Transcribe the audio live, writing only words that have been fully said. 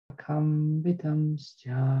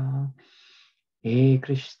Kambitamscha. He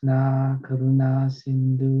Krishna Karuna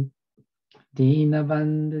Sindhu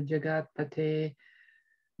Dinabandhu Jagatpate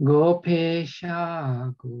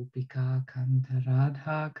Gopesha Gopika Kanta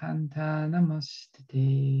Radha Kanta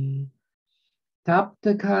Namastite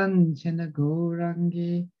Tapta Kanchana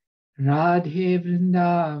Gourangi Radhe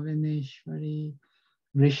Vrindavaneshwari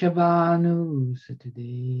Vrishabhanu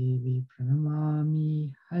Satadevi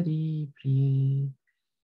Pranamami Hari Priye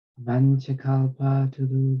Vanchakalpa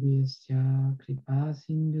Turubhyascha Kripa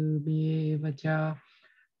Sindhubhyeva Cha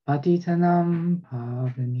Patitanam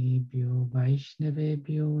Pavanebhyo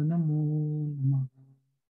Vaishnavebhyo Namo Namaha.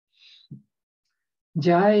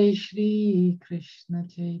 Jai Shri Krishna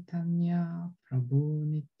Chaitanya Prabhu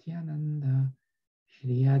Nityananda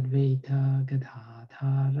Shri Advaita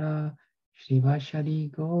Gadadhara Shrivashari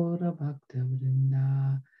Gaura Bhakta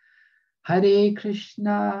Vrinda. Hare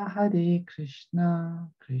Krishna, Krishna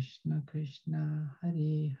Krishna,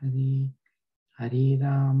 Hare Hare, Hare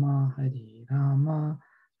Rama,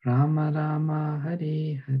 Rama Rama,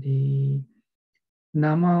 Hare Hare.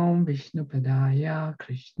 Namo Vishnupadaya,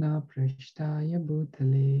 Krishna Prashtaya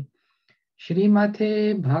Bhutale,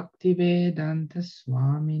 Shrimate Bhaktivedanta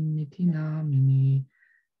Swamin Niti Namine,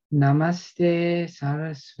 Namaste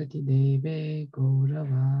Saraswati Deve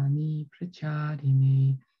Gauravani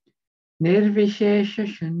Pracharine, Nirvishesha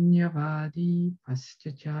Shunyavadi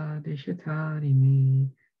Paschachadeshatarine.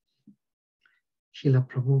 Srila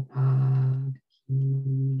Prabhupada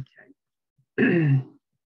ki jai.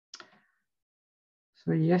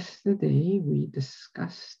 So yesterday we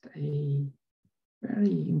discussed a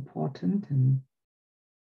very important and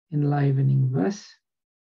enlivening verse,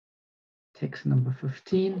 text number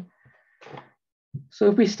 15. So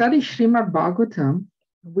if we study Srimad Bhagavatam,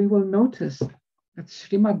 we will notice that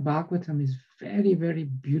Srimad Bhagavatam is very, very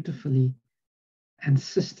beautifully and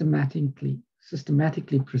systematically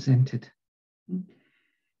presented.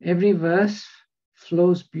 Every verse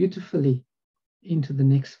flows beautifully into the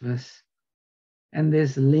next verse. And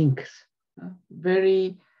there's links,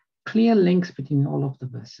 very clear links between all of the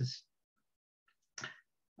verses.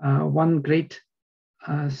 One great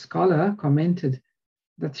scholar commented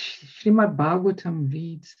that Srimad Bhagavatam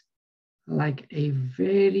reads like a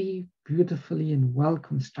very beautifully and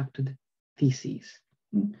well-constructed thesis.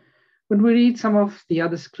 When we read some of the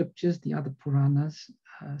other scriptures, the other Puranas,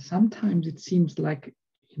 sometimes it seems like,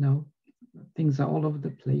 things are all over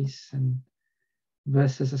the place and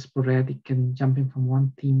verses are sporadic and jumping from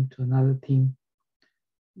one theme to another theme.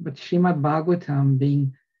 But Srimad Bhagavatam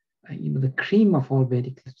being, the cream of all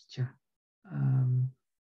Vedic literature,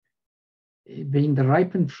 being the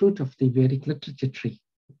ripened fruit of the Vedic literature tree,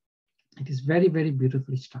 it is very, very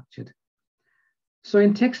beautifully structured. So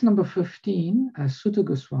in text number 15, Sutta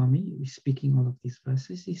Goswami is speaking all of these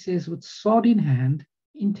verses. He says, with sword in hand,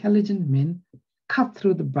 intelligent men cut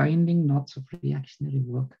through the binding knots of reactionary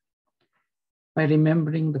work by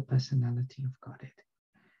remembering the personality of Godhead.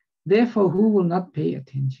 Therefore, who will not pay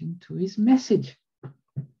attention to his message?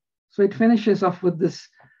 So it finishes off with this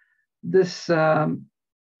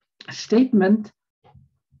statement,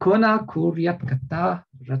 Kona kuryat kata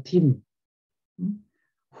ratim.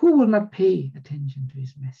 Who will not pay attention to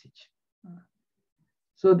his message?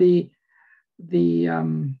 So the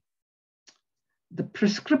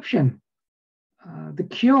prescription, the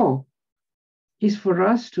cure, is for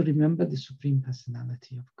us to remember the Supreme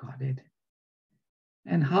Personality of Godhead.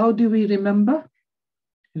 And how do we remember?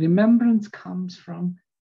 Remembrance comes from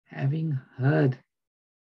having heard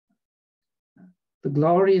the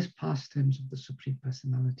glorious pastimes of the Supreme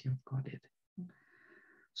Personality of Godhead.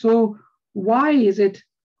 So why is it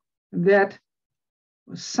that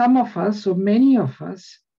some of us, or many of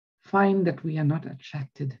us, find that we are not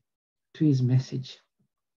attracted to his message?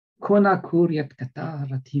 Kona kuryat kata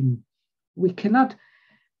ratim. We cannot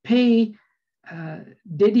pay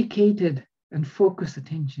dedicated and focused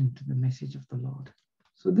attention to the message of the Lord.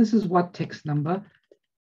 So this is what text number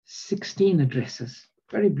 16 addresses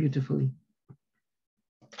very beautifully.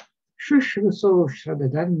 Shushruso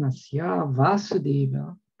Shradadannasya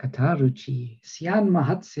Vasudeva Kataruchi Syan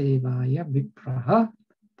Mahatsevaya Vipraha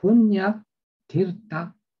Punya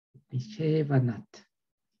Tirtha Nishevanat.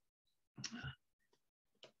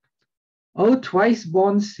 O twice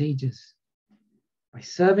born sages, by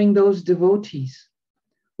serving those devotees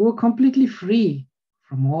who are completely free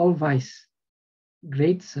from all vice,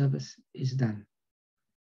 great service is done.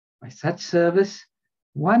 By such service,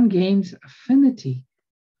 one gains affinity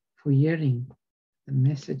for hearing the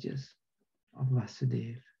messages of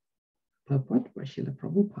Vasudeva. Purport by Srila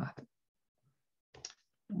Prabhupada.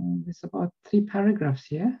 There's about 3 paragraphs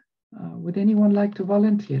here. Would anyone like to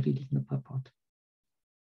volunteer reading the purport?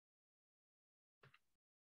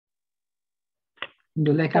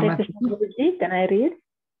 Indulekha Hare Krishna Mataji? Prabhuji, can I read?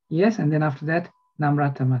 Yes, and then after that,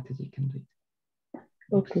 Namrata Mataji can read.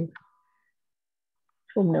 Okay.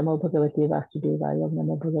 Om Namo Bhagavate Vasudevaya, Om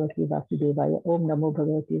Namo Bhagavate Vasudevaya, Om Namo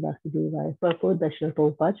Bhagavate Vasudevaya. Purport by Srila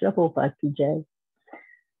Prabhupada, Srila Prabhupada ki Jai.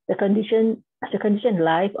 The conditioned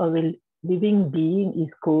life of a living being is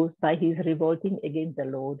caused by his revolting against the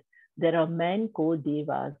Lord. There are men called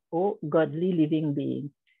devas, or godly living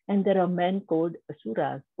beings, and there are men called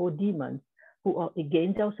asuras, or demons, who are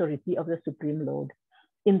against the authority of the Supreme Lord.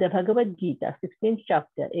 In the Bhagavad Gita, 16th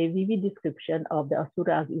chapter, a vivid description of the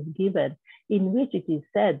asuras is given, in which it is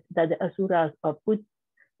said that the asuras are put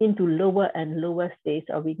into lower and lower states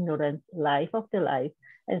of ignorance, life after life,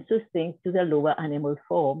 and so sink to the lower animal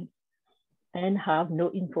form and have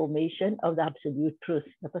no information of the absolute truth,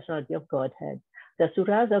 the personality of Godhead. The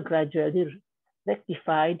asuras are gradually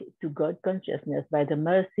rectified to God consciousness by the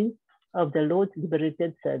mercy of the Lord's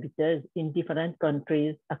liberated servitors in different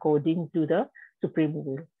countries according to the Supreme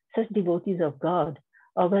will. Such devotees of God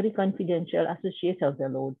are very confidential associates of the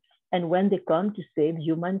Lord, and when they come to save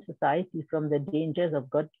human society from the dangers of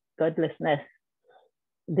godlessness,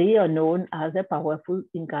 they are known as a powerful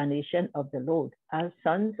incarnation of the Lord, as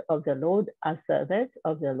sons of the Lord, as servants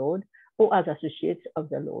of the Lord, or as associates of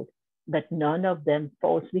the Lord. But none of them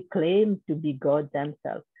falsely claim to be God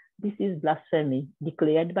themselves. This is blasphemy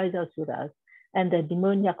declared by the asuras, and the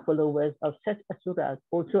demoniac followers of such asuras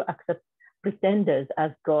also accept pretenders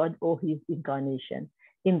as God or his incarnation.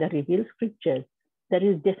 In the revealed scriptures, there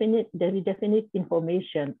is definite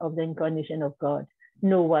information of the incarnation of God.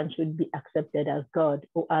 No one should be accepted as God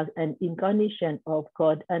or as an incarnation of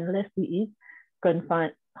God unless he is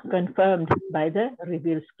confirmed by the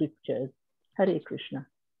revealed scriptures. Hare Krishna.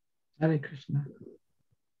 Hare Krishna.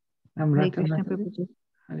 Hare Krishna, Prabhuji.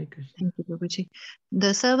 Hare Krishna. Thank you, Prabhuji.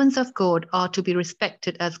 The servants of God are to be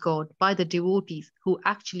respected as God by the devotees who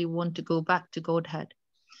actually want to go back to Godhead.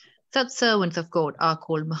 Such servants of God are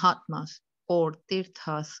called Mahatmas or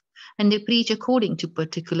Tirthas, and they preach according to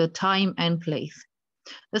particular time and place.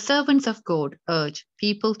 The servants of God urge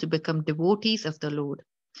people to become devotees of the Lord.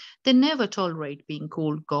 They never tolerate being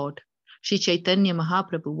called God. Sri Chaitanya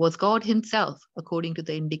Mahaprabhu was God himself, according to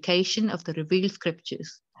the indication of the revealed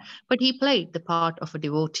scriptures, but he played the part of a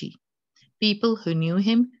devotee. People who knew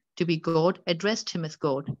him to be God addressed him as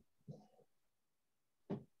God,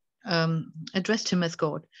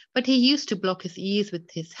 but he used to block his ears with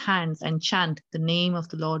his hands and chant the name of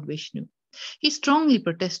the Lord Vishnu. He strongly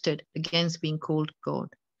protested against being called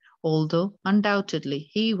God, although undoubtedly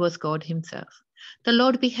he was God himself. The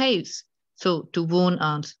Lord behaves so to warn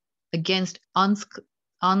us against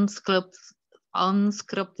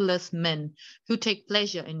unscrupulous men who take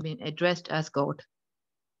pleasure in being addressed as God.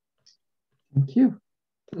 Thank you.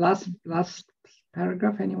 Last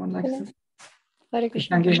paragraph, anyone likes to? Hare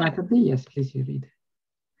Krishna. Yes, please, you read.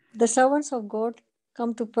 The servants of God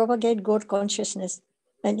come to propagate God consciousness,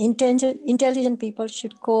 and intelligent people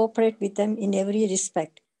should cooperate with them in every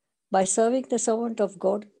respect. By serving the servant of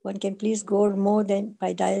God, one can please God more than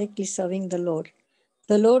by directly serving the Lord.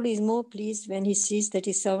 The Lord is more pleased when he sees that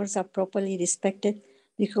his servants are properly respected,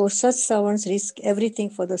 because such servants risk everything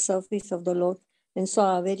for the service of the Lord and so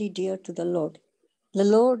are very dear to the Lord. The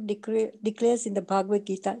Lord declares in the Bhagavad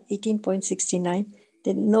Gita 18.69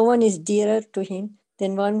 that no one is dearer to him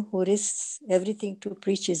than one who risks everything to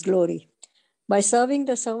preach his glory. By serving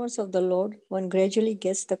the servants of the Lord, one gradually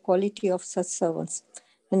gets the quality of such servants,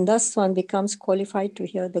 and thus one becomes qualified to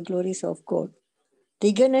hear the glories of God. The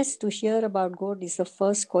eagerness to hear about God is the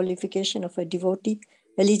first qualification of a devotee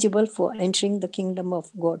eligible for entering the kingdom of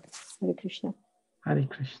God. Hare Krishna. Hare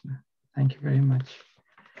Krishna. Thank you very much.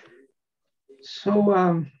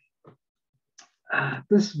 So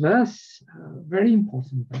this verse, very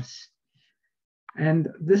important verse. And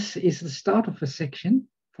this is the start of a section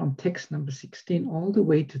from text number 16 all the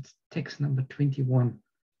way to text number 21.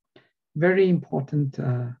 Very important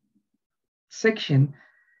section,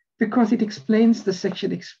 because the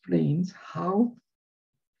section explains how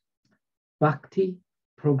bhakti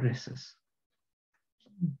progresses.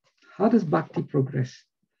 How does bhakti progress?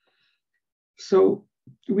 So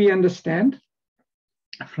we understand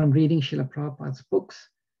from reading Srila Prabhupada's books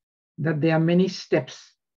that there are many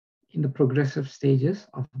steps in the progressive stages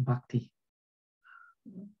of bhakti.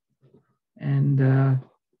 And there's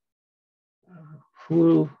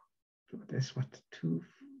 2,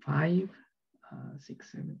 5,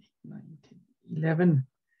 6, 7, 8, 9, 10,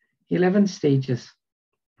 11 stages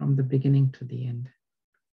from the beginning to the end.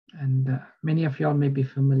 And many of y'all may be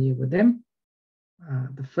familiar with them.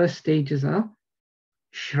 The first stages are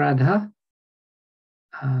Shraddha,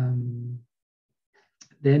 then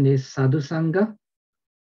there's Sadhu Sangha,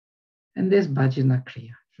 and there's Bhajana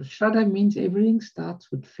Kriya. So Shraddha means everything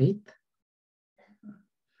starts with faith.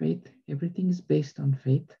 Faith, everything is based on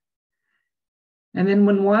faith. And then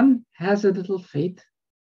when one has a little faith,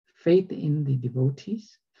 faith in the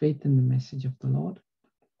devotees, faith in the message of the Lord,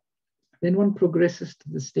 then one progresses to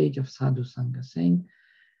the stage of Sadhu Sangha, saying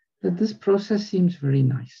that this process seems very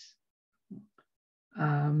nice.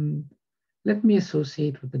 Let me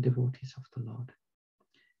associate with the devotees of the Lord.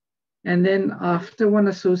 And then after one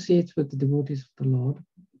associates with the devotees of the Lord,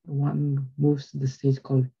 one moves to the stage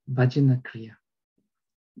called Bhajana Kriya.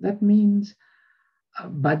 That means,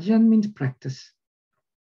 bhajan means practice.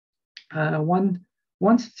 One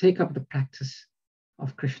wants to take up the practice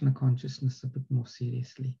of Krishna consciousness a bit more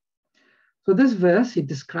seriously. So this verse, it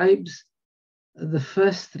describes the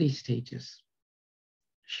first three stages: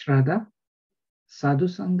 Shraddha, Sadhu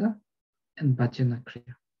Sangha, and Bhajana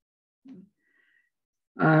Kriya.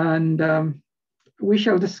 And we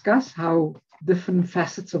shall discuss how different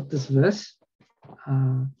facets of this verse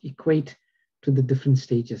equate to the different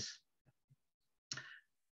stages.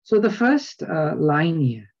 So the first line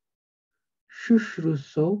here,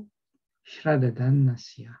 Shushruso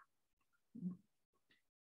Shraddhadanasya,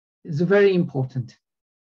 is very important.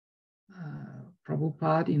 Srila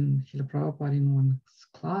Prabhupada in one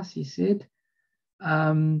class, he said,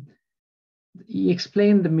 he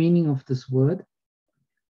explained the meaning of this word,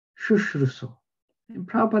 Shushruso. And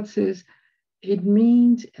Prabhupada says, it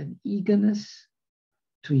means an eagerness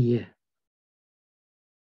to hear.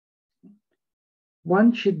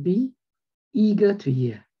 One should be eager to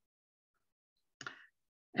hear.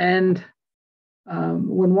 And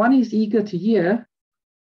when one is eager to hear,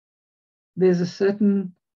 there's a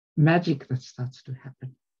certain magic that starts to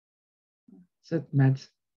happen.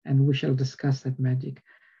 And we shall discuss that magic.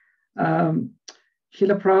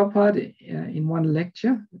 Srila Prabhupada, in one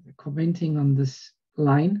lecture, commenting on this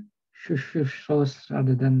line,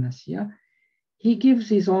 Shradhadanasya, he gives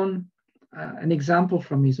his own, an example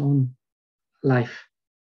from his own life.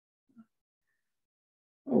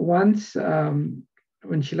 Once, when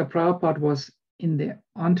Srila Prabhupada was in the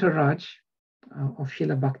entourage of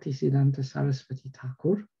Srila Bhaktisiddhanta Saraswati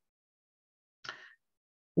Thakur,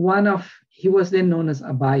 he was then known as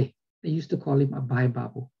Abai. They used to call him Abai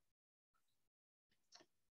Babu.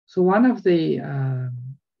 So one of the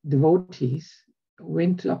devotees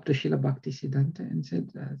went up to Srila Bhaktisiddhanta and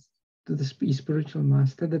said to the spiritual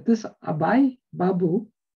master that this Abai Babu,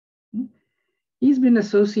 he's been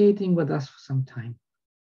associating with us for some time.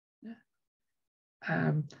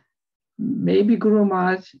 Maybe Guru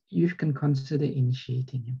Maharaj, you can consider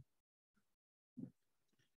initiating him.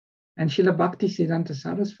 And Srila Bhaktisiddhanta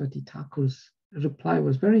Saraswati Thakur's reply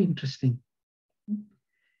was very interesting.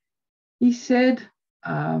 He said,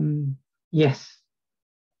 yes,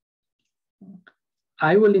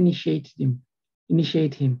 I will initiate him.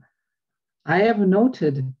 I have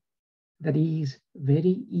noted that he is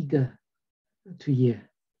very eager to hear.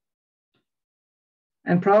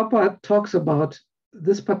 And Prabhupada talks about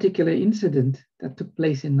this particular incident that took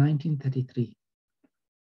place in 1933.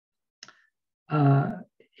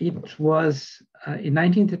 It was in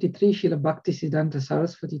 1933, Srila Bhaktisiddhanta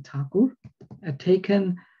Saraswati Thakur had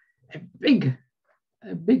taken a big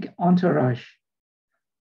entourage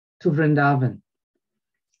to Vrindavan.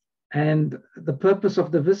 And the purpose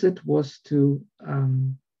of the visit was to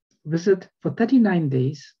visit for 39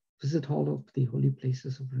 days, visit all of the holy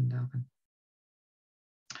places of Vrindavan.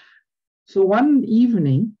 So one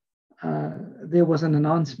evening, there was an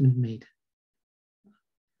announcement made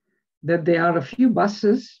that there are a few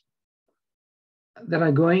buses that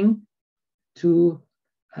are going to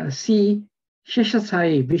see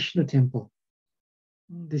Sheshasai Vishnu Temple.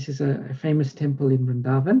 This is a famous temple in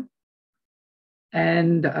Vrindavan.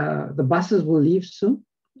 And the buses will leave soon.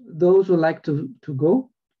 Those who like to go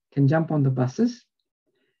can jump on the buses.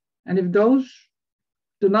 And if those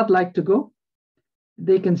do not like to go,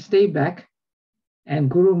 they can stay back, and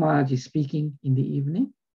Guru Maharaj is speaking in the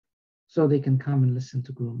evening, so they can come and listen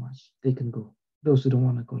to Guru Maharaj. They can go, those who don't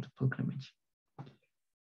want to go to pilgrimage.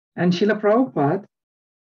 And Srila Prabhupada,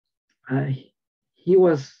 he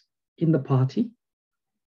was in the party,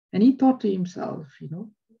 and he thought to himself,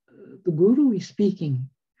 the Guru is speaking,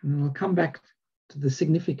 and I'll come back to the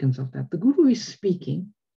significance of that. The Guru is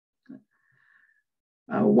speaking.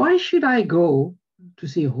 Why should I go to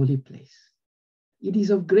see a holy place? It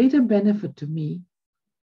is of greater benefit to me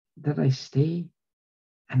that I stay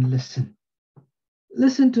and listen.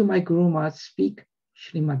 Listen to my Guru Maharaj speak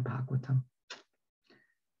Srimad Bhagavatam.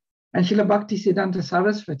 And Srila Bhaktisiddhanta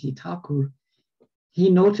Saraswati Thakur, he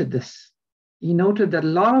noted this. He noted that a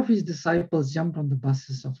lot of his disciples jumped on the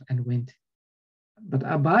buses and went. But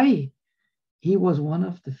Abai, he was one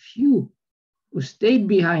of the few who stayed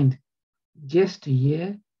behind just to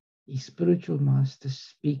hear his spiritual master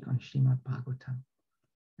speak on Srimad Bhagavatam.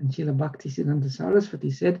 And Srila Bhaktisiddhanta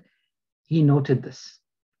Saraswati said he noted this.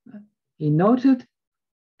 He noted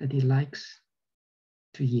that he likes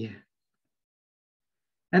to hear.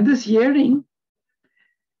 And this hearing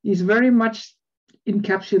is very much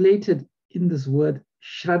encapsulated in this word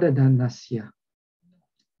Shraddha-dhanasya,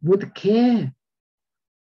 with care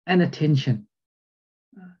and attention.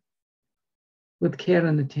 With care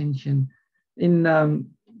and attention. In the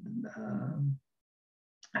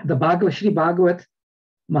Sri Bhagavat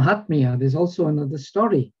Mahatmya, there's also another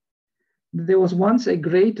story. There was once a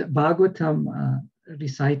great Bhagavatam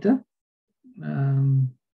reciter,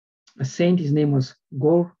 a saint, his name was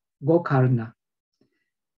Gokarna.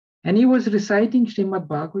 And he was reciting Srimad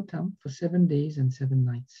Bhagavatam for 7 days and 7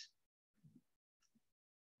 nights.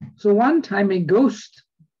 So one time a ghost,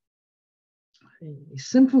 a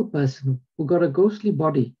sinful person who got a ghostly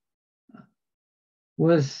body,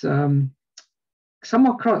 was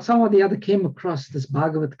somehow or the other came across this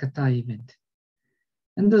Bhagavad Katha event.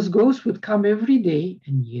 And this ghost would come every day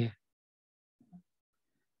and hear.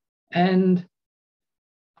 And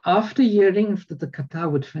after hearing, after the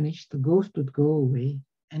Katha would finish, the ghost would go away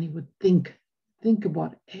and he would think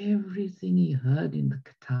about everything he heard in the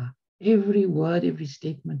Katha, every word, every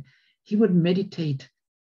statement. He would meditate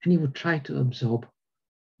and he would try to absorb.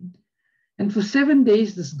 And for 7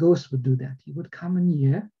 days, this ghost would do that. He would come and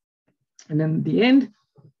hear. And then at the end,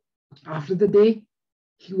 after the day,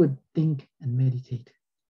 he would think and meditate.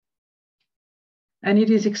 And it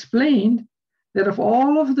is explained that of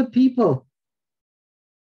all of the people,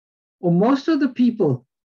 or most of the people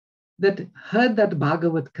that heard that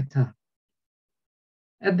Bhagavad Katha,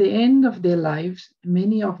 at the end of their lives,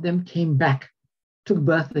 many of them came back, took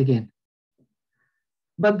birth again.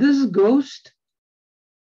 But this ghost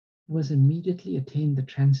was immediately attained the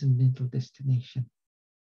transcendental destination.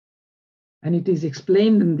 And it is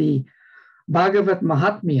explained in the Bhagavat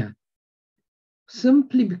Mahatmya,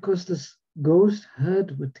 simply because this ghost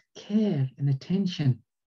heard with care and attention.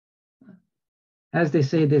 As they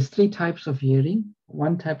say, there's 3 types of hearing.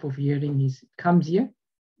 One type of hearing is, it comes here,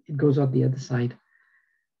 it goes out the other side.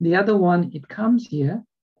 The other one, it comes here,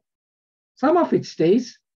 some of it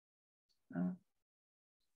stays,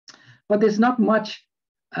 but there's not much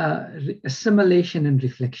assimilation and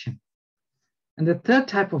reflection. And the third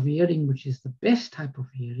type of hearing, which is the best type of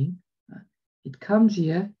hearing, it comes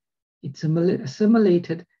here, it's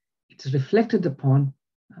assimilated, it's reflected upon,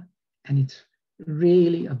 and it's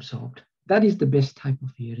really absorbed. That is the best type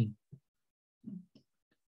of hearing.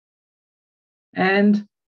 And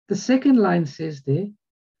the second line says there,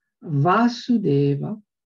 Vasudeva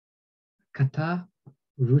Kata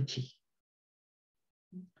Ruchi.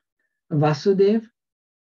 Vasudev.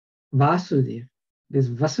 There's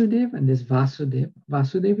Vasudev and there's Vasudev.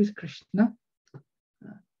 Vasudev is Krishna.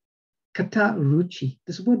 Kata Ruchi.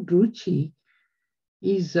 This word Ruchi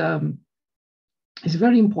is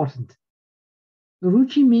very important.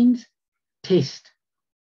 Ruchi means taste.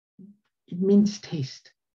 It means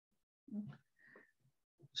taste.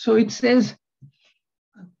 So it says,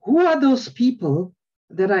 who are those people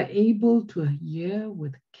that are able to hear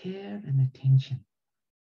with care and attention?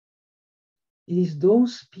 It is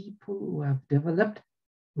those people who have developed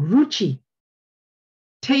ruchi,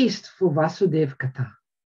 taste for Vasudev Katha.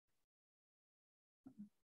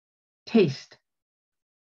 Taste.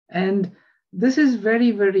 And this is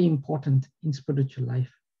very, very important in spiritual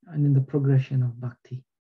life and in the progression of bhakti.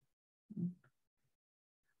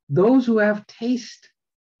 Those who have taste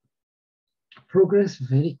progress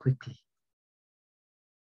very quickly.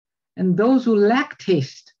 And those who lack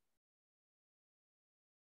taste,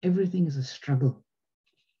 everything is a struggle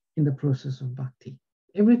in the process of bhakti.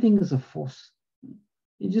 Everything is a force.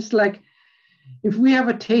 It's just like if we have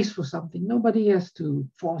a taste for something, nobody has to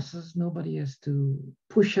force us, nobody has to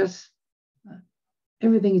push us.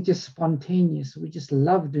 Everything is just spontaneous. We just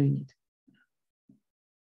love doing it.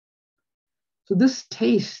 So this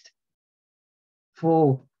taste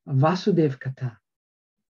for Vasudev Katha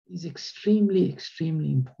is extremely,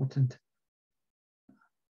 extremely important.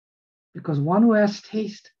 Because one who has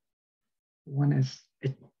taste, one's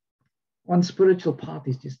spiritual path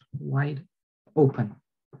is just wide open.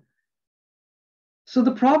 So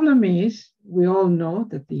the problem is, we all know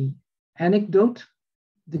that the anecdote,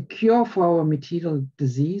 the cure for our material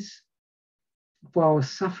disease for our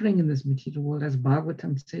suffering in this material world, as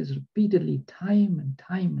Bhagavatam says repeatedly, time and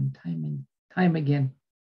time again,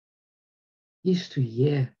 is to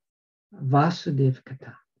hear Vasudev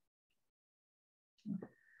Katha.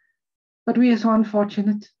 But we are so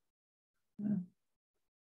unfortunate.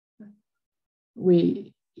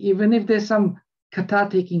 We, even if there's some Katha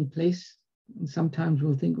taking place, sometimes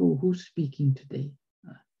we'll think, oh, who's speaking today?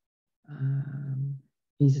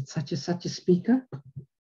 Is it such a speaker?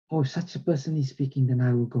 Or if such a person is speaking, then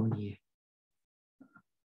I will go and hear.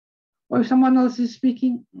 Or if someone else is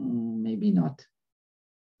speaking, maybe not.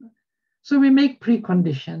 So we make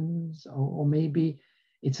preconditions, or maybe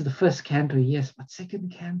it's the first canto, yes, but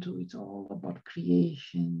second canto, it's all about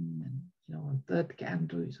creation, and third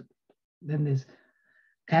canto is, then there's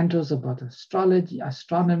cantos about astrology,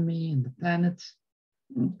 astronomy, and the planets.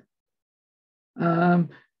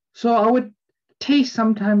 So our taste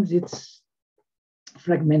sometimes it's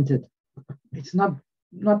fragmented. It's not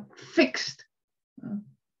fixed.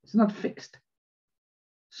 It's not fixed.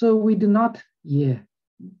 So we do not hear.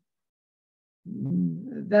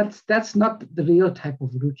 That's not the real type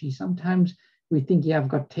of ruchi. Sometimes we think, yeah, I've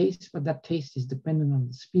got taste, but that taste is dependent on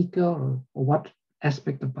the speaker or what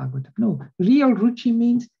aspect of Bhagavatam. No, real ruchi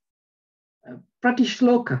means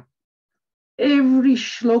pratishloka. Every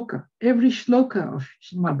shloka of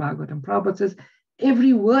Srimad Bhagavatam. Prabhupada says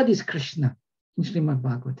every word is Krishna in Srimad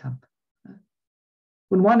Bhagavatam.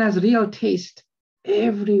 When one has real taste,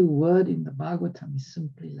 every word in the Bhagavatam is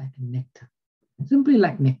simply like nectar. Simply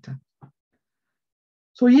like nectar.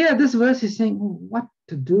 So yeah, this verse is saying, oh, what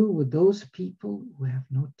to do with those people who have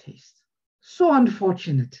no taste. So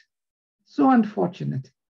unfortunate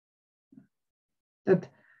that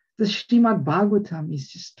the Srimad Bhagavatam is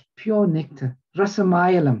just pure nectar,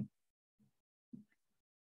 rasamayalam.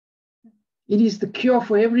 It is the cure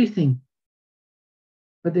for everything,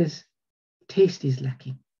 but this taste is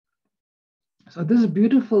lacking. So this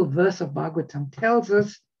beautiful verse of Bhagavatam tells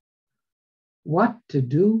us what to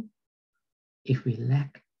do if we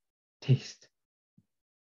lack taste.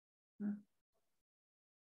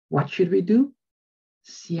 What should we do?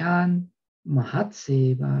 Syan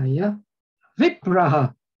mahatsevaya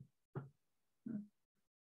vipraha.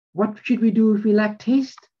 What should we do if we lack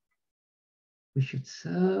taste? We should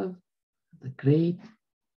serve the great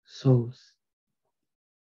souls,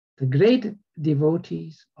 the great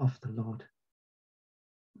devotees of the Lord.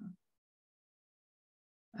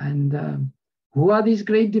 And who are these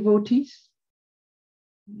great devotees?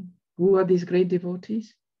 Who are these great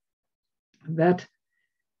devotees? That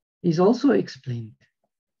is also explained.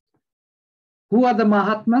 Who are the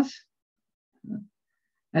Mahatmas?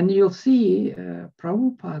 And you'll see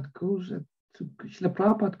Prabhupada goes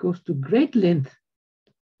to great length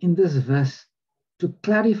in this verse to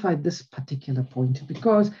clarify this particular point.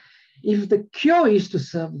 Because if the cure is to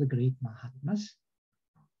serve the great Mahatmas,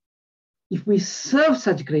 if we serve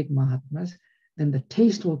such great Mahatmas, then the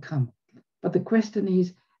taste will come. But the question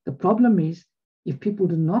is, the problem is, if people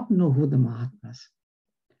do not know who the Mahatmas,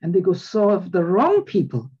 and they go serve the wrong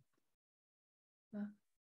people,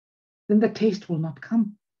 then the taste will not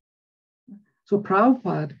come. So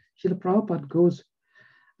Srila Prabhupada goes,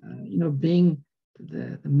 being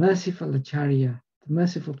the merciful Acharya, the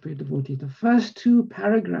merciful pure devotee, the first two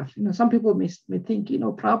paragraphs, some people may think,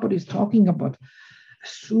 Prabhupada is talking about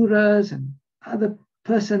asuras and other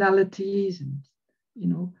personalities, and,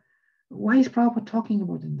 why is Prabhupada talking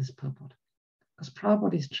about in this purport? Because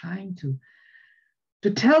Prabhupada is trying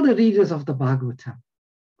to tell the readers of the Bhagavatam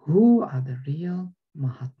who are the real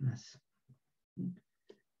Mahatmas.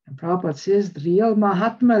 And Prabhupada says the real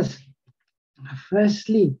Mahatmas are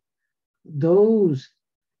firstly those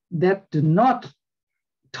that do not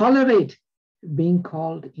tolerate being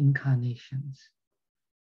called incarnations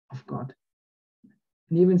of God.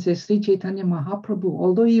 And even says Sri Chaitanya Mahaprabhu,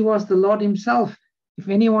 although he was the Lord himself, if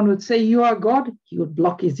anyone would say you are God, he would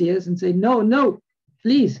block his ears and say, no,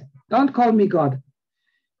 please don't call me God.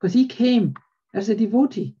 Because he came as a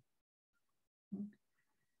devotee.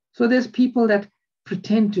 So there's people that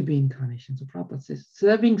pretend to be incarnations. So Prabhupada says,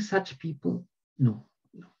 serving such people, no.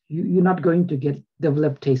 You're not going to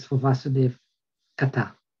develop taste for Vasudev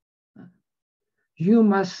Katha. You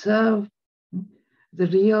must serve the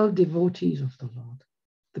real devotees of the Lord,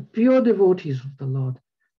 the pure devotees of the Lord,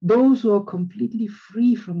 those who are completely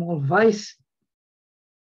free from all vice,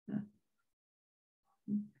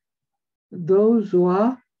 those who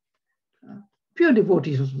are pure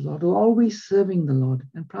devotees of the Lord, who are always serving the Lord.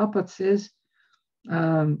 And Prabhupada says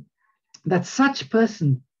that such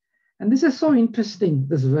person, and this is so interesting,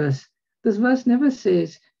 this verse never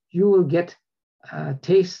says you will get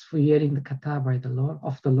taste for hearing the katha by the Lord,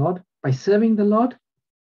 of the Lord, by serving the Lord?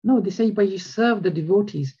 No, they say by you serve the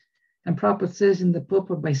devotees. And Prabhupada says in the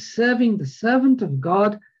purport, by serving the servant of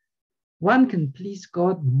God, one can please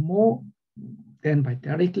God more than by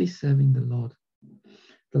directly serving the Lord.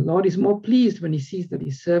 The Lord is more pleased when he sees that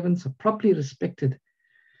his servants are properly respected,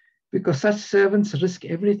 because such servants risk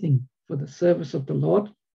everything for the service of the Lord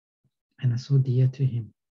and are so dear to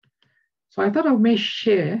him. So I thought I may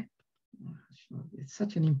share, it's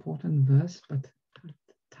such an important verse, but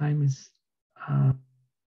time is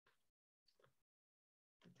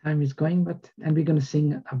going, and we're going to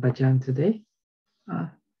sing a bhajan today.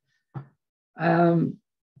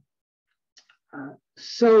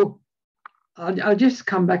 So I'll just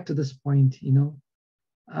come back to this point,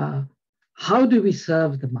 how do we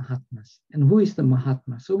serve the Mahatmas and who is the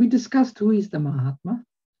Mahatma? So we discussed who is the Mahatma,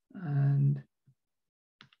 and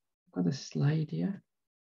I've got a slide here.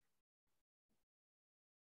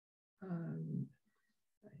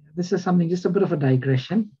 This is something, just a bit of a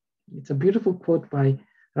digression. It's a beautiful quote by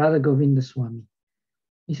Radha Govinda Swami.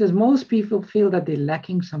 He says, most people feel that they're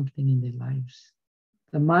lacking something in their lives.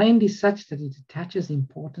 The mind is such that it attaches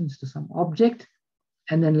importance to some object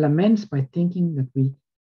and then laments by thinking that we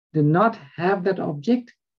do not have that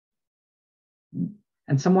object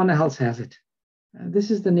and someone else has it.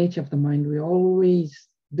 This is the nature of the mind. We're always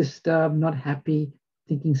disturbed, not happy,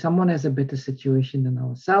 thinking someone has a better situation than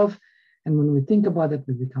ourselves. And when we think about it,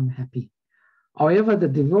 we become happy. However, the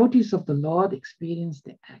devotees of the Lord experience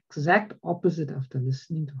the exact opposite after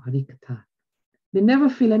listening to Harikatha. They never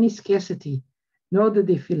feel any scarcity, nor do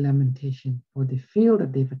they feel lamentation, for they feel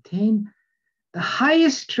that they've attained the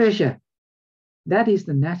highest treasure. That is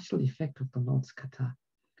the natural effect of the Lord's Katha.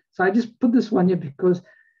 So I just put this one here because,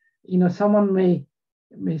 someone may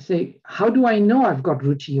say, how do I know I've got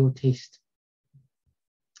ruchi or taste?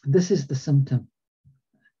 This is the symptom.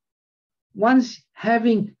 One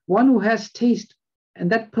who has taste, and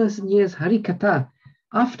that person hears Harikatha,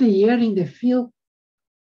 after hearing, they feel,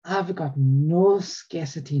 I've got no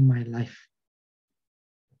scarcity in my life.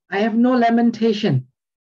 I have no lamentation.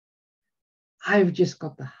 I've just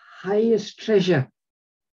got the highest treasure.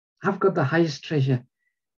 I've got the highest treasure.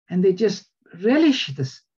 And they just relish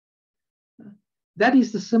this. That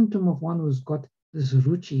is the symptom of one who's got this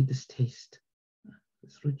ruchi, this taste.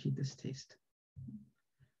 This ruchi, this taste.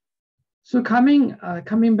 So coming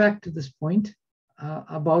back to this point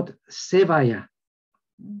about sevaya.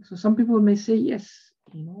 So some people may say, yes,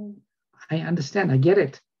 I understand, I get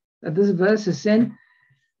it. That this verse is saying,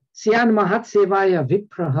 Syan Mahat Sevaya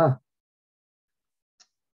Vipraha.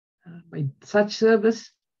 By such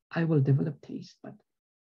service, I will develop taste. But,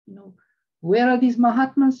 where are these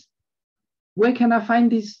Mahatmas? Where can I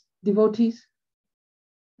find these devotees?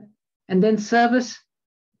 And then service.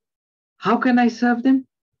 How can I serve them?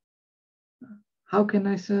 How can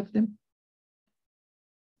I serve them?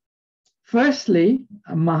 Firstly,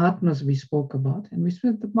 Mahatmas we spoke about, and we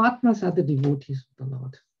said the Mahatmas are the devotees of the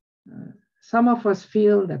Lord. Some of us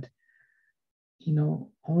feel that,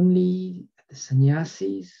 only the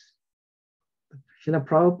sannyasis, the Srila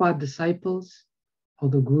Prabhupada disciples, or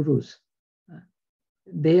the gurus,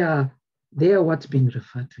 they are what's being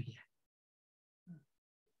referred to here.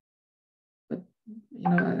 But,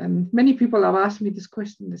 and many people have asked me this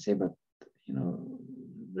question. They say, but,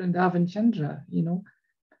 Vrindavan Chandra,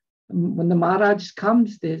 when the Maharaj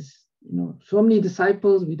comes, there's, so many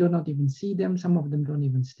disciples, we do not even see them. Some of them don't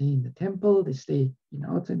even stay in the temple. They stay,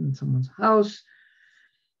 outside in someone's house.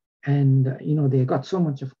 And, they got so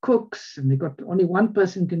much of cooks, and they got only one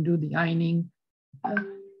person can do the ironing.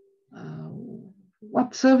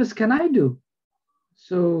 What service can I do?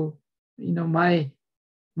 So, my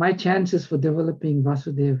chances for developing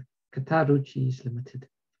Vasudev Katha Ruchi is limited.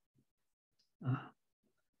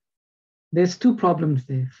 There's two problems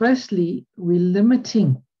there. Firstly, we limit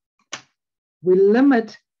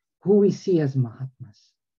who we see as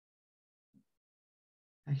Mahatmas.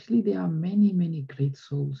 Actually, there are many, many great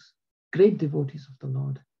souls, great devotees of the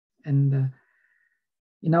Lord. And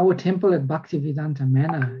in our temple at Bhaktivedanta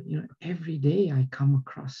Manor, every day I come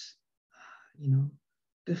across,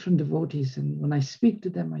 different devotees. And when I speak to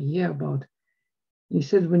them, I hear about, he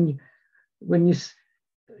said, when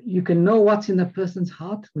you can know what's in a person's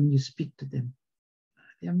heart when you speak to them.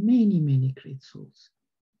 There are many, many great souls.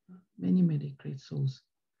 Many, many great souls.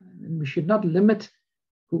 And we should not limit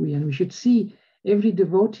who we are. And we should see every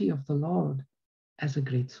devotee of the Lord as a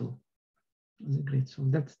great soul. As a great soul.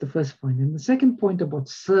 That's the first point. And the second point about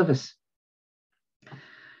service.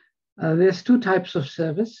 There's two types of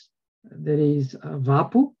service. There is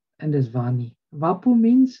Vapu and there's Vani. Vapu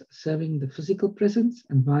means serving the physical presence,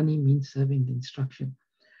 and Vani means serving the instruction.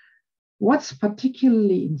 What's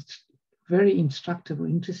particularly very instructive or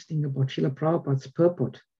interesting about Srila Prabhupada's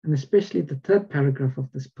purport, and especially the third paragraph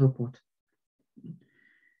of this purport.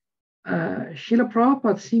 Srila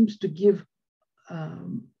Prabhupada seems to give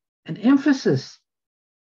an emphasis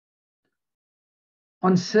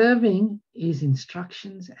on serving his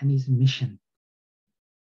instructions and his mission.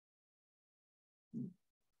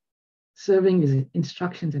 Serving his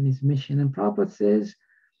instructions and his mission. And Prabhupada says,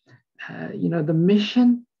 the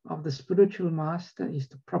mission of the spiritual master is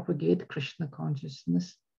to propagate Krishna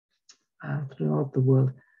consciousness throughout the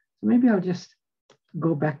world. So maybe I'll just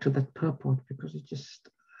go back to that purport because it's just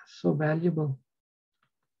so valuable.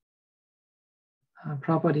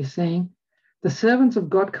 Prabhupada is saying, the servants of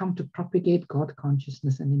God come to propagate God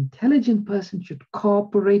consciousness. An intelligent person should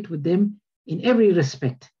cooperate with them in every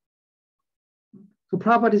respect. So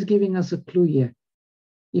Prabhupada is giving us a clue here.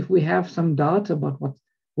 If we have some doubt about what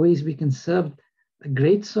ways we can serve a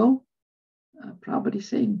great soul, Prabhupada is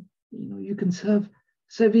saying, you can serve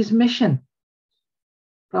his mission.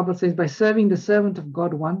 Prabhupada says, by serving the servant of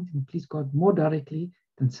God, one can please God more directly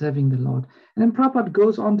than serving the Lord. And then Prabhupada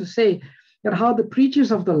goes on to say that how the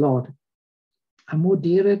preachers of the Lord are more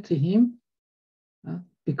dearer to him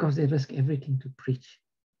because they risk everything to preach.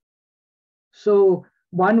 So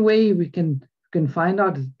one way we can find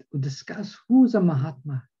out, discuss who's a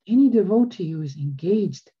Mahatma. Any devotee who is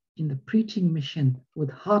engaged in the preaching mission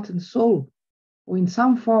with heart and soul, or in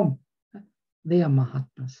some form, they are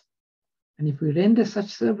Mahatmas. And if we render such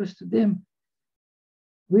service to them,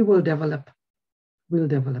 we'll develop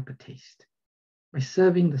a taste. By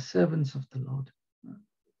serving the servants of the Lord,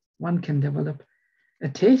 one can develop a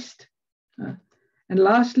taste. And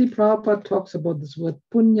lastly, Prabhupada talks about this word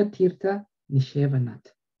Punya Tirtha Nishevanat.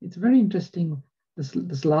 It's very interesting,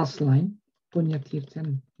 this last line, Punya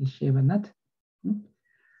Tirtha Nishevanat.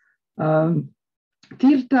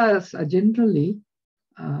 Tirthas are generally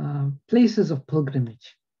places of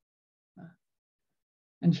pilgrimage.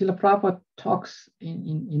 And Srila Prabhupada talks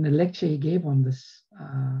in a lecture he gave on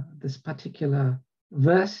this particular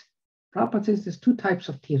verse. Prabhupada says there's two types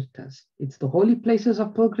of tirthas. It's the holy places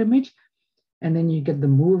of pilgrimage, and then you get the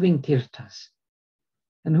moving tirthas.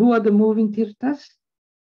 And who are the moving tirthas?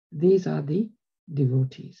 These are the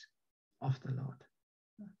devotees of the Lord,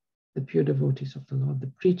 the pure devotees of the Lord,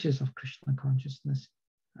 the preachers of Krishna consciousness.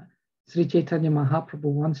 Sri Chaitanya Mahaprabhu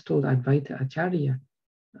once told Advaita Acharya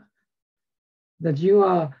that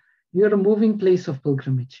you're a moving place of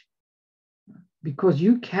pilgrimage because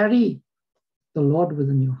you carry the Lord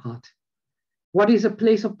within your heart. What is a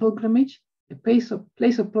place of pilgrimage? A place of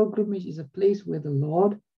pilgrimage is a place where the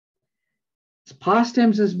Lord's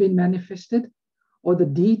pastimes has been manifested, or the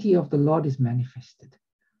deity of the Lord is manifested.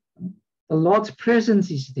 The Lord's presence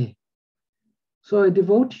is there. So a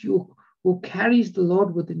devotee who carries the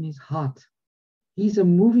Lord within his heart, he's a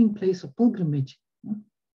moving place of pilgrimage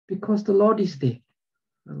because the Lord is there.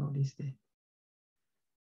 The Lord is there.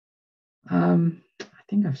 I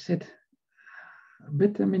think I've said a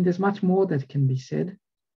bit. I mean, there's much more that can be said.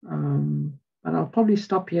 But I'll probably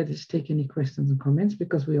stop here to take any questions and comments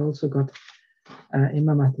because we also got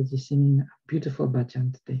Emma Mataji singing a beautiful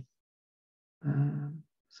bhajan today.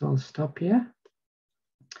 So I'll stop here.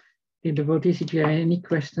 Dear devotees, if you have any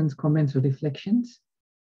questions, comments, or reflections,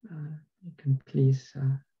 you can please.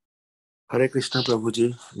 Hare Krishna,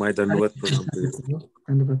 Prabhuji. My Dandavat Pranam to you.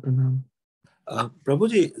 Dandavat Pranam.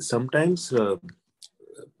 Prabhuji, sometimes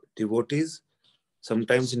devotees,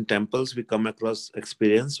 sometimes in temples, we come across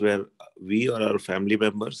experience where we or our family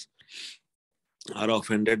members are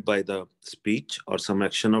offended by the speech or some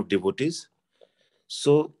action of devotees.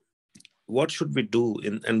 So what should we do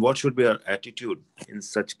and what should be our attitude in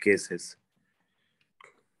such cases?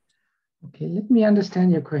 Okay, let me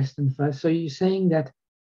understand your question first. So you're saying that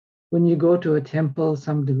when you go to a temple,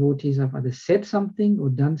 some devotees have either said something or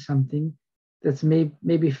done something that's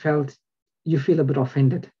maybe you feel a bit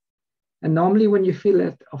offended. And normally when you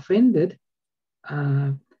feel offended,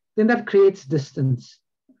 then that creates distance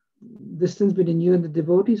between you and the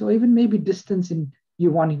devotees, or even maybe distance in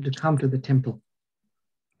you wanting to come to the temple.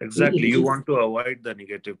 Exactly. You want to avoid the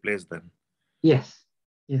negative place then. Yes.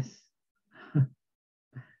 Srila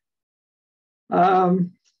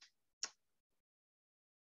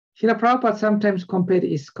Prabhupada sometimes compared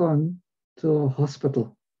ISKCON to a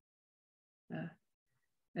hospital.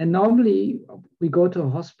 And normally we go to a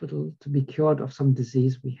hospital to be cured of some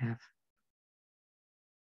disease we have.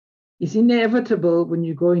 It's inevitable when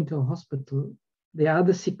you go into a hospital, there are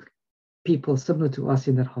other sick people similar to us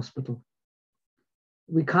in that hospital.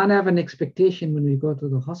 We can't have an expectation when we go to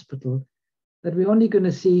the hospital that we're only going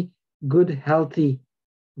to see good, healthy,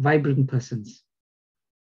 vibrant persons.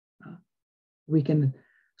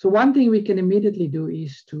 So one thing we can immediately do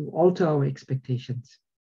is to alter our expectations.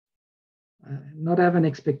 Not have an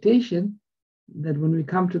expectation that when we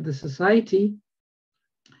come to the society,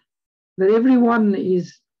 that everyone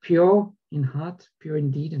is pure in heart, pure in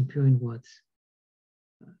deed, and pure in words.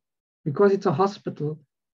 Because it's a hospital,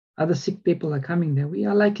 other sick people are coming there. We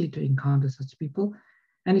are likely to encounter such people.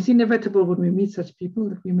 And it's inevitable when we meet such people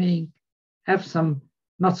that we may have some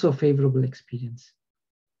not so favorable experience.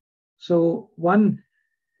 So one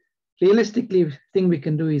realistically thing we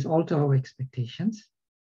can do is alter our expectations.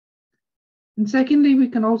 And secondly, we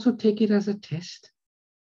can also take it as a test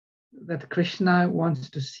that Krishna wants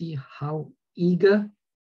to see how eager,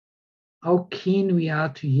 how keen we are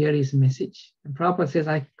to hear his message. And Prabhupada says,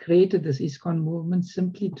 I created this ISKCON movement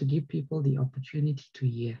simply to give people the opportunity to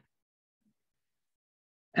hear.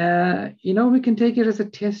 We can take it as a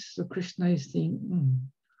test. So Krishna is saying,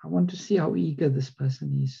 I want to see how eager this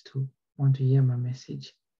person is to want to hear my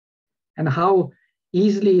message and how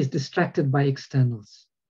easily is distracted by externals.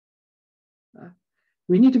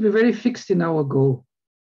 We need to be very fixed in our goal.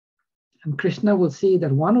 And Krishna will see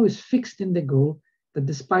that one who is fixed in the goal, that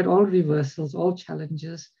despite all reversals, all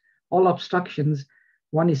challenges, all obstructions,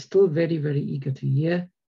 one is still very, very eager to hear.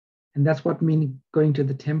 And that's what means going to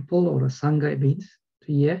the temple or a Sangha means,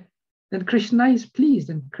 to hear. Then Krishna is pleased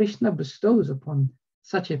and Krishna bestows upon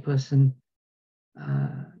such a person,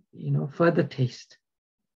 further taste.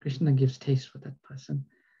 Krishna gives taste for that person.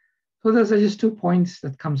 So those are just 2 points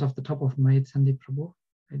that comes off the top of my head, Sandeep Prabhu.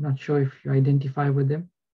 I'm not sure if you identify with them.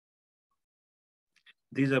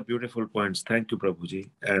 These are beautiful points. Thank you, Prabhuji.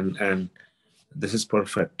 And this is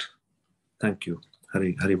perfect. Thank you.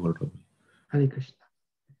 Hari Bol Prabhu. Hare Krishna.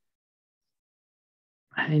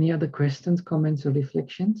 Any other questions, comments, or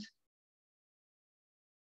reflections?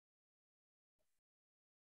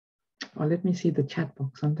 Or let me see the chat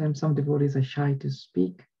box. Sometimes some devotees are shy to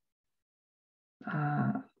speak.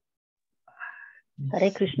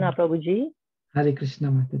 Hare Krishna, Prabhuji. Hare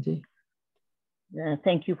Krishna, Mataji.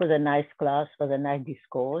 Thank you for the nice class, for the nice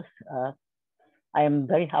discourse. I am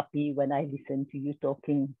very happy when I listen to you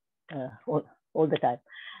talking all the time.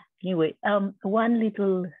 Anyway, one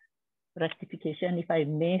little rectification, if I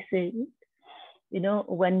may say it.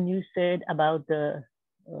 When you said about the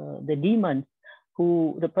demons,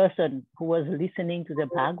 the person who was listening to the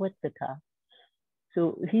Bhagavad Gita,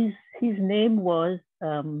 so his name was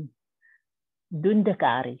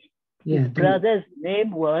Dundakari. Yeah, his brother's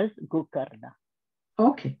name was Gokarna.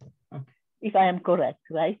 Okay. If I am correct,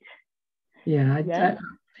 right? Yeah,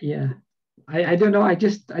 I don't know. I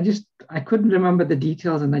couldn't remember the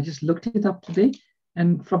details, and I just looked it up today.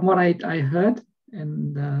 And from what I heard,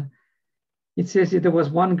 and it says that there was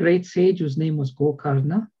one great sage whose name was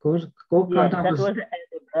Gokarna. Gokarna yes, that was the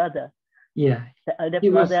elder brother. Yeah, the elder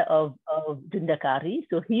brother of Dundakari.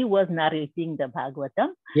 So he was narrating the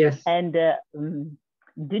Bhagavatam. Yes. And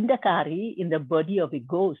Dundakari, in the body of a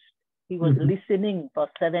ghost, he was listening for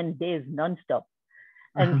 7 days non-stop.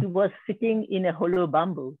 And he was sitting in a hollow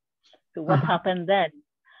bamboo. So what happened then?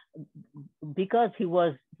 Because he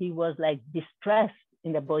was like distressed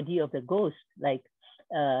in the body of the ghost, like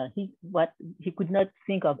he could not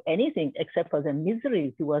think of anything except for the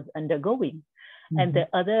miseries he was undergoing. And the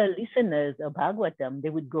other listeners of Bhagavatam, they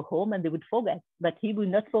would go home and they would forget, but he would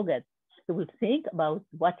not forget. He would think about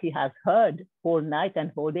what he has heard whole night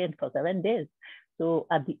and whole day and for 7 days. So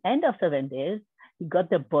at the end of 7 days, he got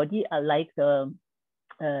the body like the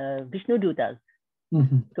Vishnu Dutas.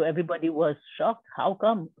 So everybody was shocked. How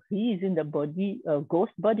come he is in the body,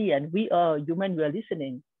 ghost body, and we are human, we are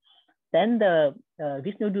listening? Then the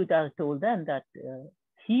Vishnu Dutas told them that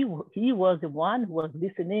he was the one who was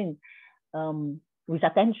listening with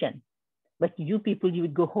attention. But you people, you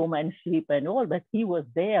would go home and sleep and all, but he was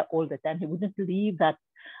there all the time. He wouldn't leave that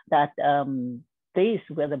place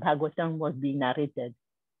where the Bhagavatam was being narrated.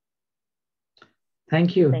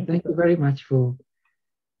 Thank you. Thank you very much for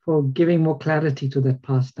giving more clarity to that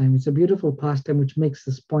pastime. It's a beautiful pastime which makes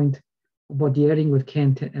this point about hearing with care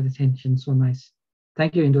and attention so nice.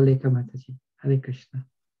 Thank you, Indoleka Mataji. Hare Krishna.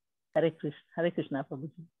 Hare Krishna. Hare Krishna,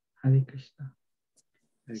 Prabhuji. Hare Krishna.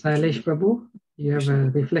 Sailesh Prabhu, you have a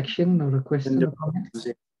reflection or a question or comment?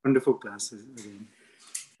 Wonderful classes again.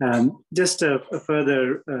 Just a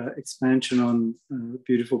further expansion on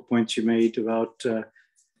beautiful points you made about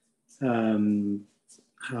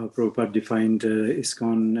how Prabhupada defined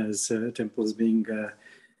ISKCON as temples being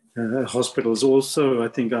hospitals. Also, I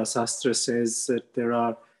think our Shastra says that there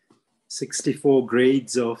are 64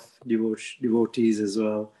 grades of devotees as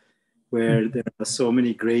well, where there are so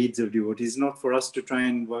many grades of devotees. Not for us to try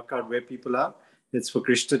and work out where people are, it's for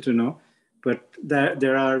Krishna to know. but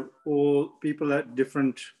there are all people at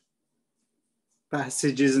different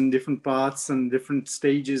passages and different paths and different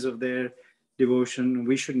stages of their devotion.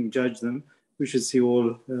 We shouldn't judge them. We should see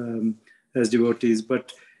all as devotees.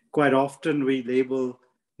 But quite often we label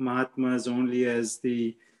Mahatmas only as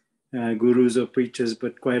the gurus or preachers,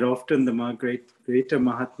 but quite often the greater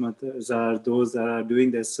Mahatmas are those that are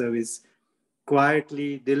doing their service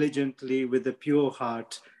quietly, diligently, with a pure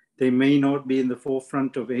heart. They may not be in the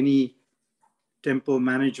forefront of any temple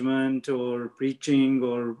management or preaching,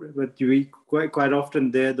 but quite often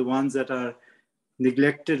they're the ones that are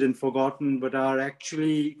neglected and forgotten, but are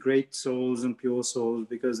actually great souls and pure souls,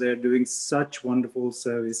 because they're doing such wonderful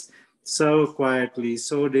service, so quietly,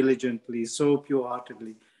 so diligently, so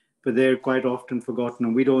pure-heartedly, but they're quite often forgotten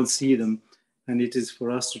and we don't see them. And it is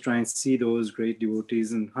for us to try and see those great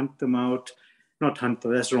devotees and hunt them out. Not hunt,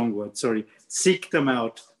 that's the wrong word, sorry. Seek them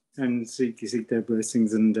out and seek their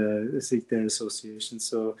blessings and seek their association.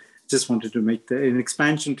 So just wanted to make an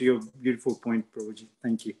expansion to your beautiful point, Prabhuji.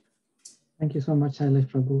 Thank you. Thank you so much, Sailesh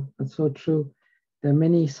Prabhu. That's so true. There are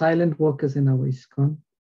many silent workers in our ISKCON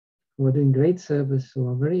who are doing great service, who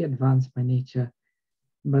are very advanced by nature,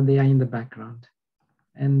 but they are in the background.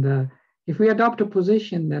 And if we adopt a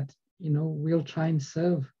position that, we'll try and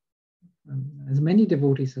serve as many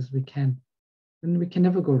devotees as we can, then we can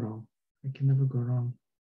never go wrong. We can never go wrong.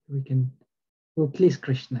 We'll please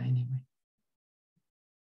Krishna anyway.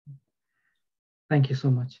 Thank you so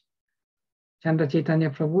much. Chandra Chaitanya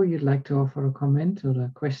Prabhu, you'd like to offer a comment or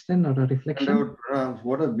a question or a reflection? Hello,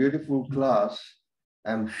 what a beautiful class.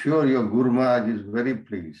 I'm sure your Guru Maharaj is very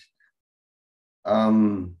pleased.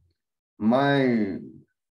 My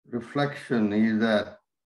reflection is that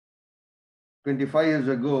 25 years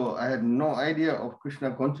ago, I had no idea of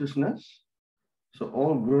Krishna consciousness. So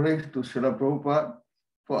all glories to Srila Prabhupada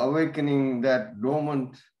for awakening that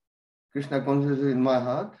dormant Krishna consciousness in my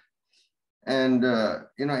heart. And,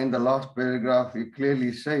 in the last paragraph, it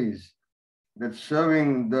clearly says that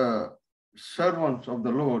serving the servants of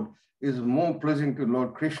the Lord is more pleasing to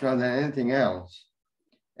Lord Krishna than anything else.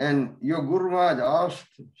 And your Guru Maharaj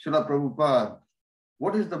asked Srila Prabhupada,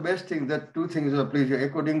 what is the best thing that two things are pleasing?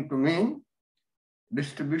 According to me,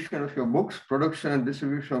 distribution of your books, production and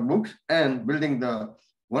distribution of books, and building the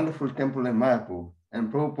wonderful temple in Mayapur.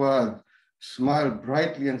 And Prabhupada smiled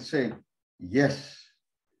brightly and said, yes,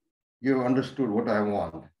 you understood what I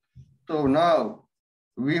want. So now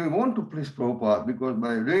we want to please Prabhupada, because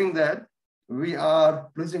by doing that, we are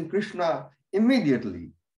pleasing Krishna immediately.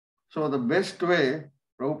 So the best way,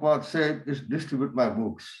 Prabhupada said, is distribute my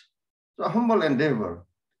books. So humble endeavor.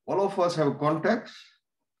 All of us have contacts.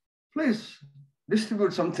 Please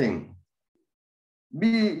distribute something.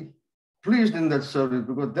 Be pleased in that service,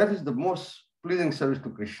 because that is the most pleasing service to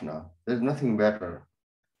Krishna. There's nothing better.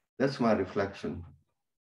 That's my reflection.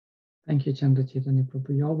 Thank you, Chandra Chaitanya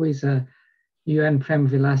Prabhu. You always, you and Prem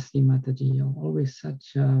Vilasi Mataji, you're always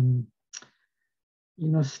such,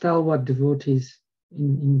 stalwart devotees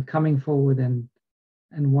in coming forward and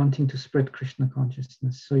wanting to spread Krishna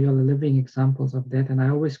consciousness. So you're living examples of that. And I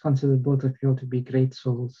always consider both of you to be great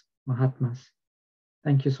souls, Mahatmas.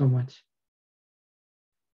 Thank you so much.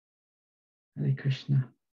 Hare Krishna.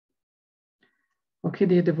 Okay,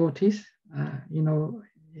 dear devotees,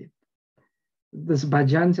 these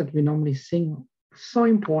bhajans that we normally sing, so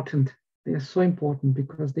important. They are so important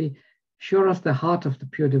because they show us the heart of the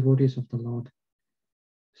pure devotees of the Lord.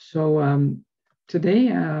 So today,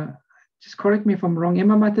 just correct me if I'm wrong,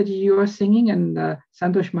 Emma Mataji, you are singing and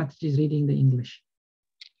Santosh Mataji is reading the English.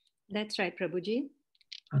 That's right, Prabhuji.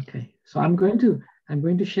 Okay, so I'm going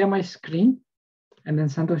to share my screen, and then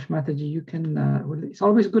Santosh Mataji, you can, it's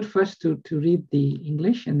always good first to read the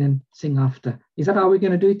English and then sing after. Is that how we're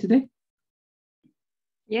going to do it today?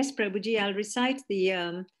 Yes, Prabhuji, I'll recite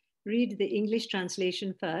read the English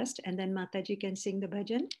translation first, and then Mataji can sing the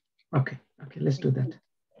bhajan. Okay, let's do that.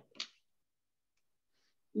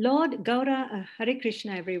 Lord Gaura, Hare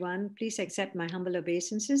Krishna, everyone. Please accept my humble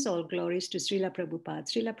obeisances. All glories to Srila Prabhupada.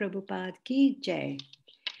 Srila Prabhupada ki jai.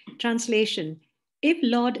 Translation. If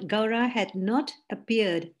Lord Gaura had not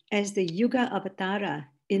appeared as the Yuga Avatara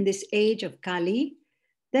in this age of Kali,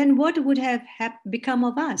 then what would have become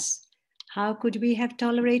of us? How could we have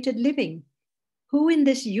tolerated living? Who in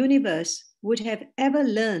this universe would have ever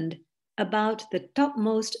learned about the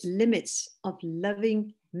topmost limits of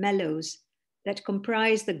loving mellows that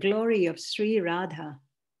comprise the glory of Sri Radha?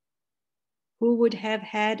 Who would have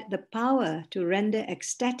had the power to render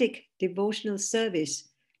ecstatic devotional service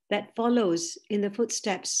that follows in the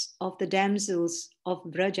footsteps of the damsels of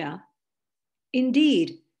Vraja?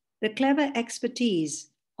 Indeed, the clever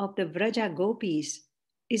expertise of the Vraja gopis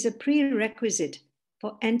is a prerequisite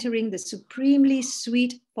for entering the supremely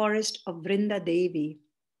sweet forest of Vrinda Devi.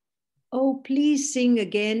 Oh, please sing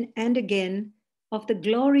again and again of the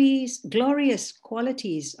glorious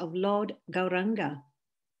qualities of Lord Gauranga.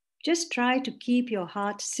 Just try to keep your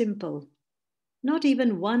heart simple. Not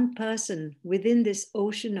even one person within this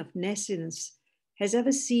ocean of nescience has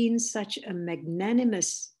ever seen such a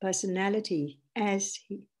magnanimous personality as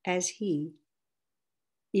he.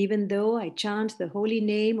 Even though I chant the holy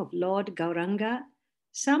name of Lord Gauranga,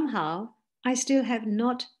 somehow I still have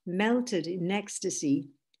not melted in ecstasy.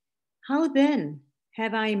 How then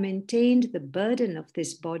have I maintained the burden of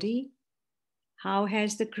this body? How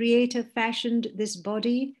has the Creator fashioned this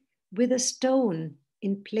body with a stone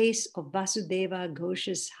in place of Vasudeva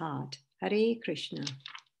Ghosha's heart? Hare Krishna.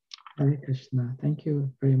 Hare Krishna. Thank you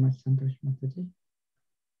very much, Santosh Mataji.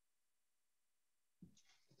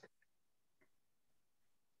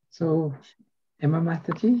 So, Emma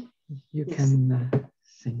Mataji, you can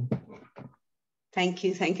sing. Thank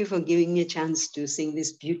you. Thank you for giving me a chance to sing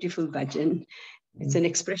this beautiful bhajan. It's an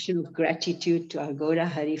expression of gratitude to our Gaura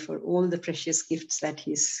Hari for all the precious gifts that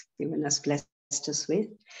he's given us, blessed us with.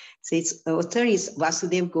 So its author is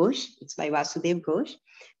Vasudev Ghosh. It's by Vasudev Ghosh.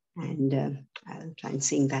 And I'll try and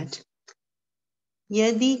sing that.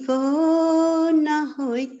 Yadi ko na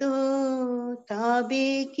hoito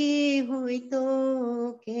tabe ke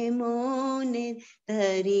hoito ke mone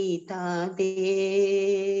tarita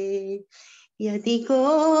de. Yadi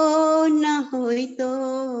ko na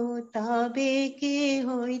hoito tabe ke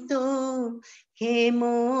hoito ke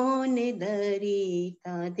mone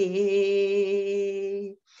darita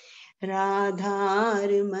de. राधार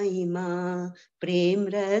महिमा प्रेम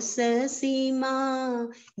रस सीमा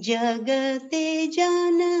जगते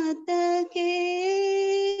जानत के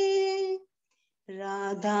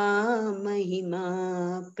राधा महिमा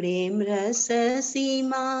प्रेम रस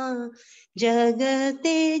सीमा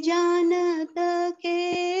जगते जानत के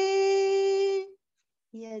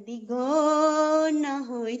यदि गो न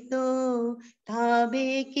होइतो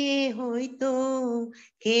थाबे के होइतो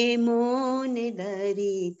के मोन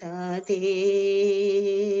दरिता दे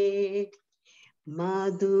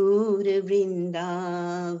मधुर वृंदा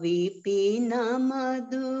विपिन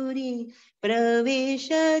मधुरी प्रवेश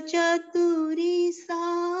चतुरी सा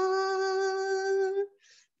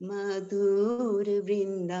मधुर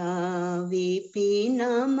वृंदा विपिन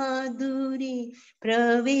मधुरी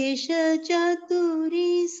प्रवेश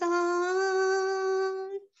चतुरी सा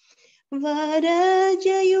वरज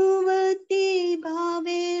युवती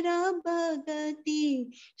भावेर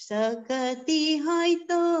भगति सकति है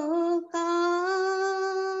तो का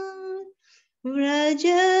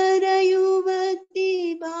व्रजर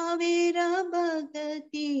युवती भावेर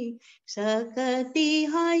भगति सकति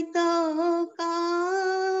है तो का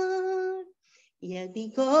यदि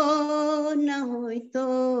को न होइतो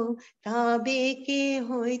ताबे के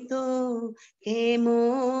होइतो के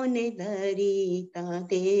मोन धरिता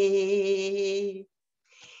दे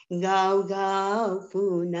गाव गाव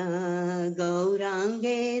पुना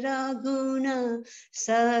गौरांगे रगुण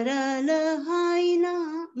सरल हाइना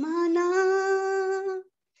मना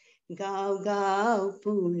गाव गाव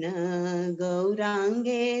पुना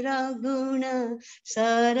गौरांगे रगुण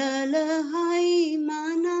सरल हाई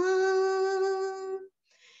मना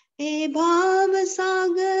ए भाव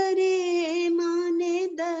सागरे माने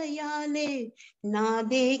दयाले ना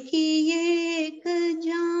देखिए एक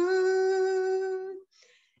जान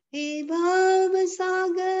ए भाव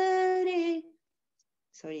सागरे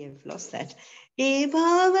sorry I've lost that ए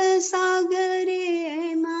भाव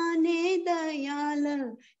सागरे माने दयाल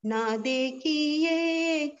ना देखिए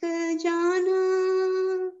एक जाना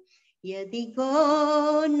यदि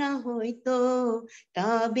गो न होइतो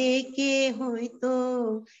ताबे के होइतो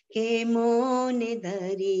के मोन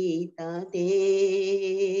धरिता दे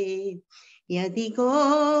यदि गो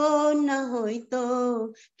न होइतो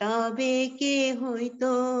ताबे के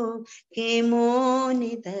होइतो के मोन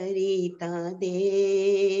धरिता दे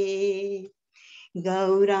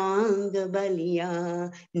गौरांग बलिया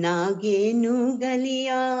नागेनु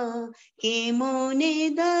गलिया के मोने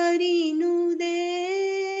दरिनु दे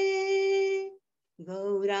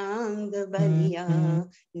गौरांग बलिया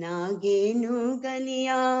नागेनु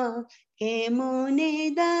गलिया के मोने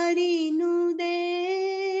दरिनु दे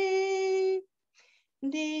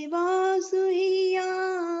देवासुहिया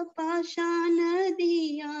पाषाण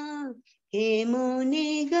दिया के मोने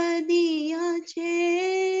गदिया छे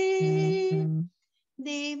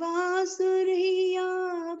देवासुरिया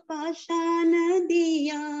पाषाण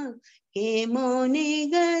दिया के मोने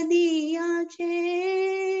गदिया छे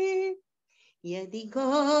यदि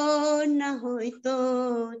गौर न होय तो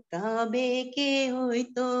तबे के होय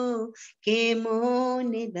तो के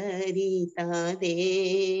मोन दरिता दे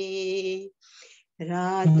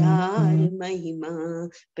राधार महिमा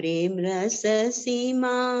प्रेम रस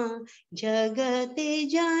सीमा जगत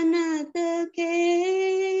जानत के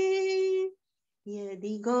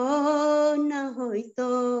यदि गौर न होय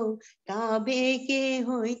तो ताबे के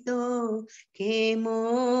होय तो के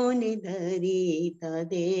मोन धरिता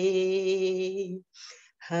दे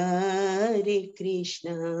हरे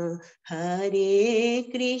कृष्णा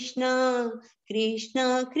कृष्णा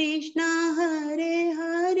कृष्णा हरे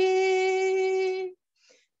हरे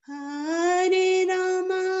हरे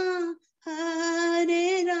रामा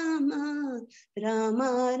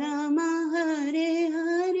रामा रामा हरे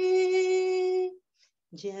हरे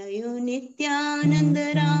जयो नित्यानंद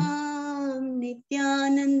राम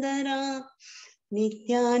नित्यानंद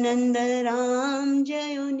राम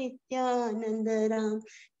जयो नित्यानंद राम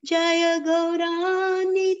जय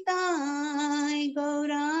गौरानिताय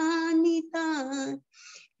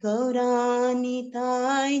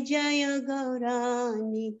गौरानिताय जय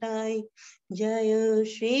गौरानिताय जय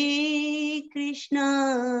श्री कृष्णा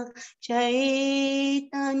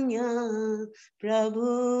चैतन्य प्रभु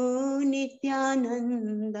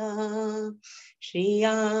नित्यानंदा श्री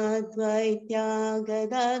अद्वैता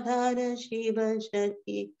गदाधर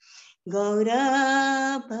शिवशक्ति गौरा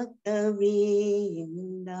भक्तवृंदा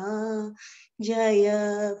जय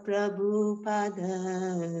प्रभुपाद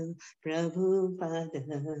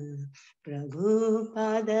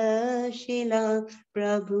शिला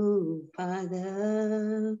प्रभुपाद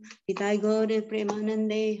पिताय गौर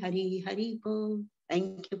प्रेमानंदे हरि हरि बोल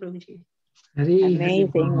thank you Prabhu ji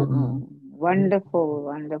Amazing. Wonderful,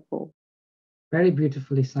 wonderful. Very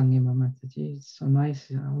beautifully sung, Mataji. It's so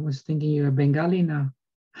nice. I was thinking you are Bengali now.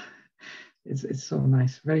 It's so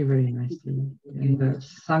nice. Very, very nicely. And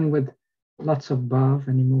sung with lots of bhav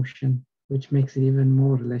and emotion, which makes it even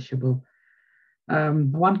more relishable.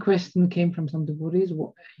 One question came from some devotees.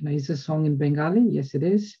 Is this song in Bengali? Yes, it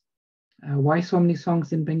is. Why so many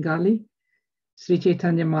songs in Bengali? Sri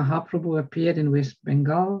Chaitanya Mahaprabhu appeared in West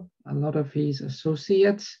Bengal. A lot of his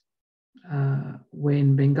associates were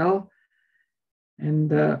in Bengal.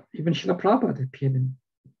 And even Srila Prabhupada appeared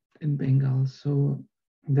in Bengal. So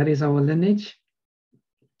that is our lineage.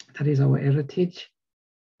 That is our heritage.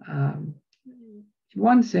 In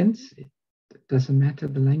one sense, it doesn't matter.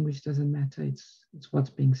 The language doesn't matter. It's what's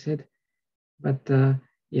being said. But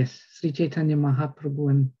yes, Sri Chaitanya Mahaprabhu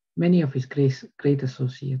and many of his great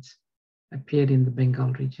associates appeared in the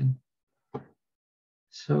Bengal region.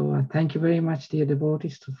 So thank you very much, dear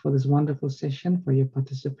devotees, for this wonderful session, for your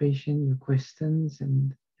participation, your questions,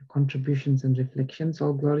 and your contributions and reflections.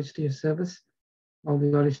 All glories to your service. All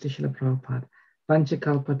glories to Srila Prabhupada.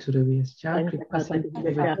 Panchakalpa Turaviyascha Kripa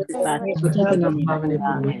Satitanam Bhavane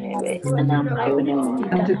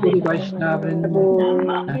Antakuri Vaishnavrinda.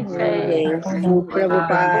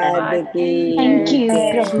 Prabhupada ki Thank you,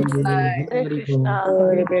 jai. Prabhupada. Hare Krishna.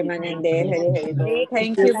 Hare Premanande, Hare Hare Bol.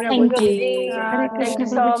 Thank you, Prabhuji. Thank you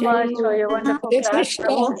so Prabhuji. much for your wonderful Hare class, Krishna.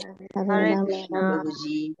 Prabhu. Hare Hare Rama, Krishna. Prabhu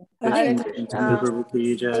ji Hare Krishna Krishna. Prabhu ki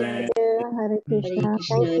jai. Hare Krishna. Hare Krishna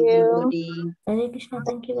Thank you. everybody Hare Krishna.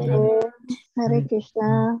 Thank you very much. Hare Krishna.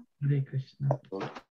 Hare Krishna.